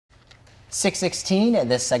6:16, and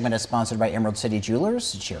this segment is sponsored by Emerald City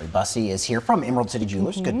Jewelers. Sheri Busse is here from Emerald City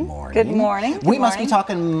Jewelers. Good morning. Good morning. We must be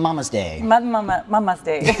talking Mama's Day. Mama's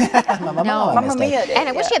Day. Mama Mia Day. And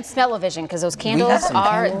I wish you had smell-o-vision because those candles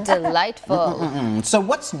are delightful. So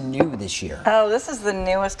what's new this year? Oh, this is the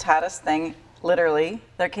newest, hottest thing. Literally,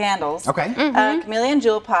 they're candles. Okay. Chameleon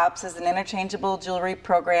Jewel Pops is an interchangeable jewelry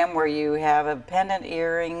program where you have a pendant,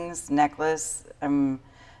 earrings, necklace,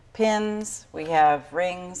 pins. We have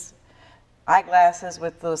rings, eyeglasses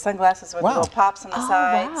with those sunglasses with little pops on the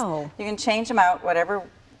sides. Wow. You can change them out, whatever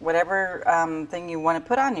thing you want to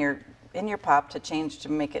put on in your pop to change to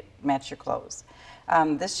make it match your clothes.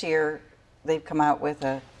 This year, they've come out with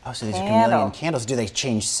a so these are chameleon candles. Do they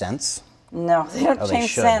change scents? No, they don't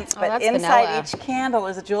change scents, but inside each candle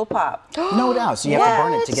is a jewel pop. No doubt. So you have to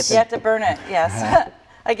burn it to get the... You have to burn it, yes.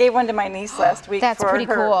 I gave one to my niece last week for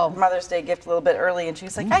her Mother's Day gift a little bit early, and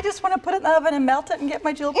she's like, I just want to put it in the oven and melt it and get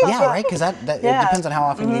my jewel pop. Yeah, right, because it depends on how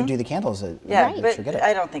often you do the candles. Yeah, but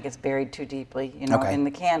I don't think it's buried too deeply, in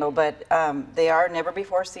the candle. But they are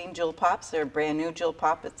never-before-seen jewel pops. They're a brand-new jewel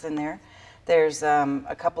pop that's in there. There's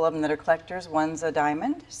a couple of them that are collectors. One's a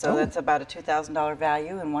diamond, so that's about a $2,000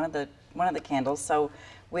 value in one of the candles. So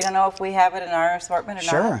we don't know if we have it in our assortment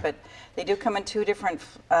or not, but they do come in two different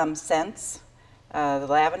scents, the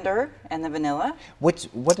lavender and the vanilla. What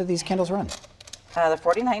do these candles run? They're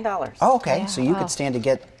 $49. Oh, okay. Yeah, so you could stand to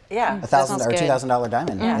get $1,000 or $2,000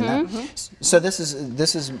 diamond. So this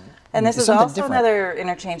is and this is also another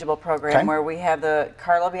interchangeable program where we have the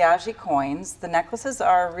Carlo Biaggi coins. The necklaces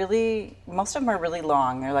are most of them are really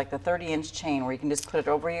long. They're like the 30-inch chain where you can just put it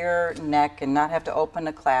over your neck and not have to open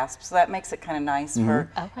a clasp. So that makes it kind of nice for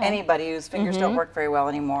anybody whose fingers don't work very well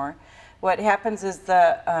anymore. What happens is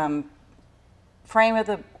the frame of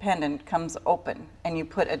the pendant comes open and you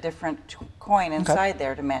put a different coin inside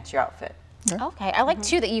there to match your outfit. Okay, I like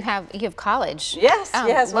too that you have college. Yes,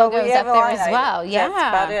 well, we have up there as well. Yeah, that's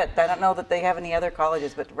about it. I don't know that they have any other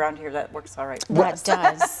colleges, but around here that works all right. That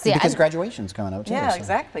does. Yeah, because graduation's coming up too. Yeah,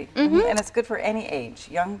 exactly. And it's good for any age,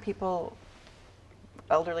 young people,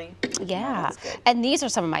 elderly. Yeah, and these are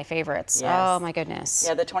some of my favorites. Yes. Oh my goodness.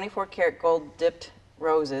 Yeah, the 24-karat gold dipped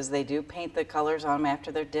roses. They do paint the colors on them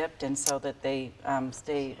after they're dipped, and so that they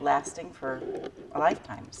stay lasting for a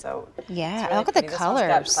lifetime. So yeah, really look at the colors. This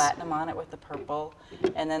one's got platinum on it with the purple,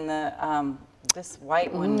 and then the this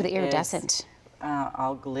white one the iridescent. Is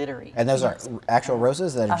all glittery. And those are actual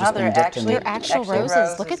roses that are just been dipped in. They're actual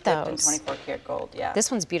roses. Look at those. 24-karat gold. Yeah. This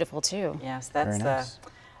one's beautiful too. Yes, that's nice.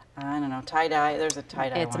 I don't know, tie-dye. There's a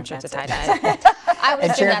tie-dye one. I'm sure it's a tie-dye. I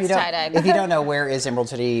would assume that's tie-dyed. If you don't know, where is Emerald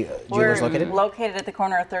City Jewelers located? We're located at the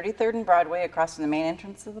corner of 33rd and Broadway, across from the main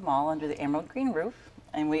entrance of the mall under the emerald green roof.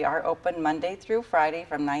 And we are open Monday through Friday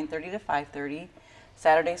from 9:30 to 5:30,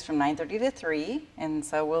 Saturdays from 9:30 to 3. And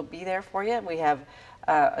so we'll be there for you. We have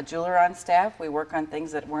a jeweler on staff. We work on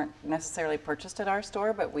things that weren't necessarily purchased at our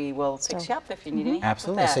store, but we will fix you up if you need any help.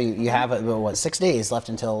 Absolutely. With that. So you have 6 days left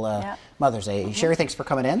until Mother's Day. Sheri, thanks for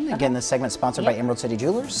coming in. Again, this segment is sponsored by Emerald City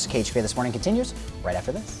Jewelers. KHQA This Morning continues right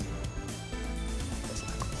after this.